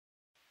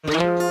FreeQa,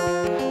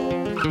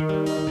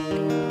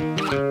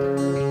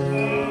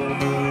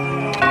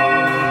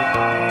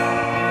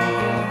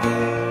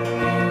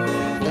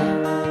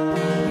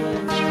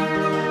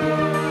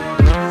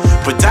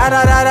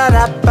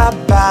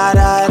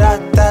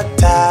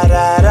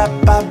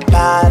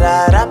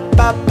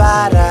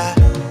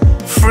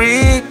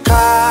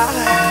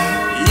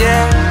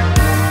 yeah.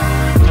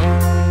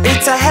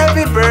 It's a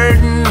heavy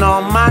burden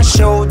on my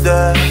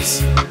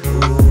shoulders.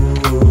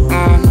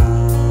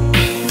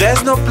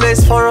 There's no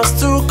place for us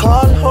to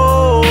call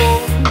home.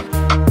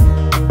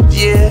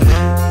 Yeah,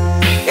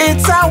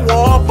 it's a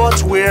war,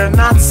 but we're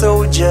not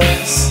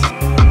soldiers.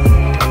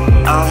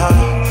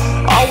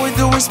 All we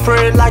do is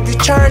pray like the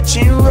church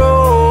in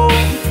Rome.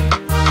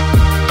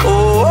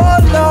 Oh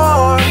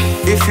Lord,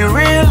 if you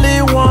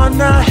really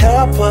wanna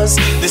help us,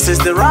 this is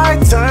the right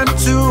time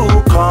to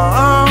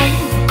come.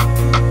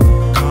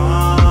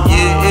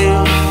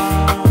 Yeah,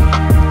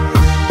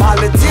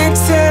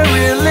 politics and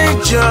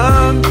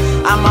religion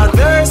are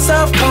mothers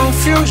of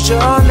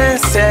confusion and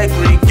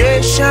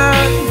segregation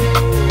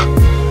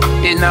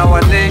in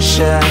our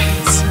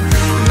nations.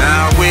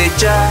 Now we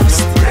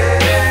just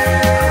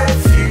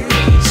refugee.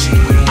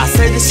 I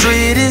say the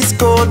street is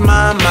cold,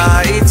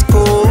 mama, it's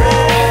cold.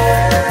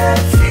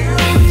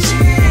 Refugee.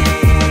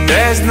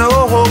 There's no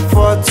hope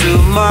for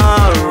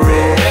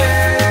tomorrow.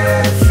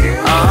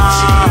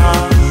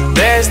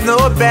 There's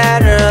no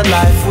better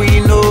life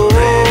we know.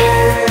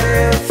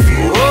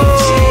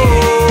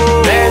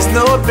 There's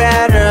no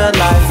better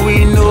life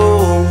we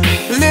know.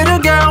 Little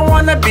girl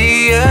wanna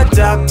be a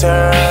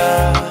doctor,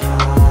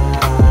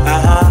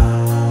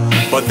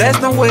 but there's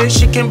no way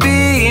she can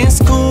be in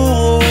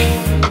school.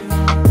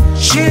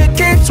 She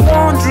keeps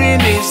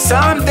wondering if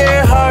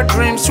someday her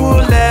dreams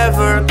will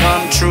ever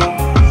come true.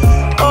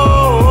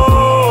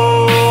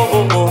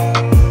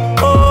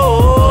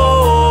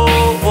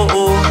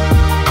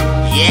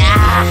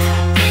 Yeah,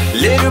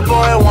 little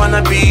boy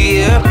wanna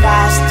be a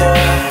pastor,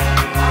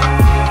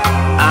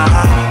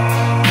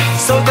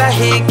 so that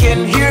he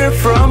can hear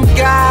from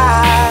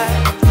God.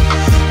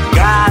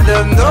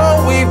 Gotta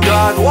know if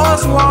God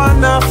was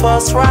one of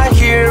us right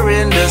here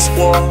in this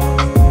world,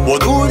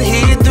 what would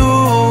he do?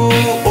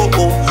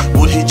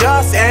 Would he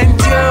just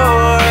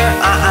endure?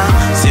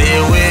 Say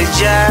we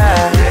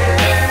just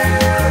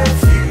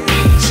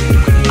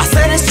I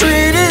said the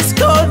street is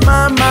cold,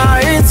 mama,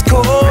 it's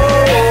cold.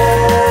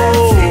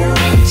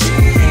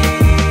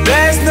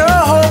 There's no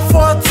hope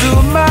for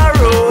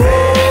tomorrow.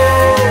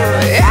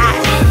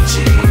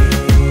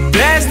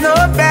 There's no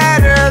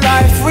better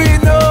life we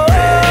know.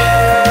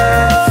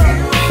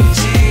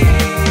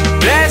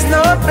 There's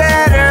no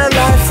better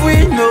life we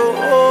know.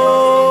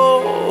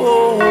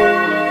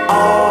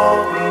 All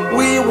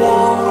we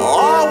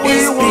want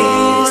is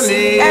peace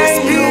and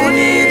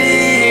unity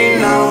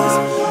in our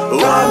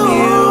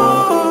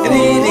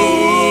community.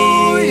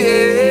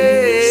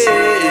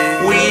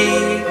 We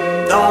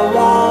don't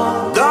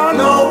want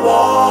no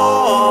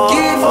war.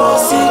 Give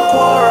us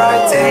equal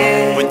rights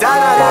and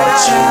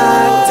opportunity.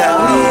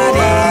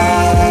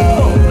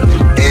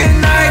 In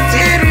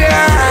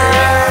Nigeria,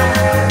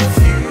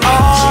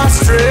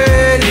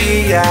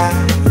 Australia,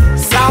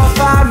 South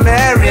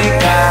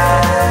America,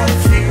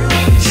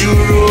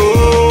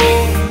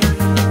 Europe,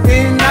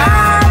 in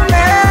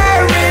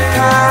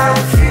America,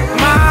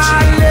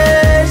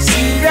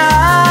 Malaysia,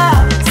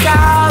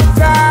 South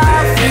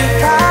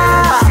Africa.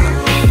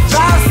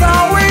 That's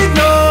all we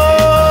know.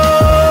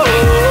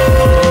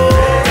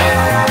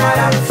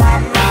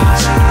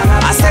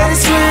 I said the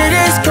street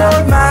is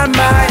cold,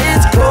 mama,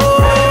 it's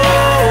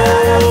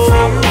cold.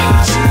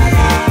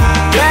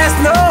 There's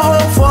no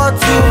hope for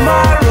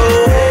tomorrow.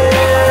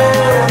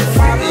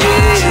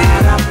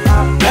 Yeah,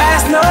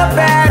 there's no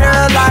better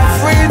life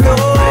we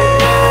know.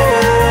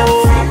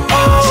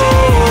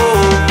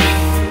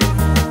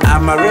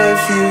 I'm a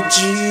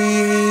refugee.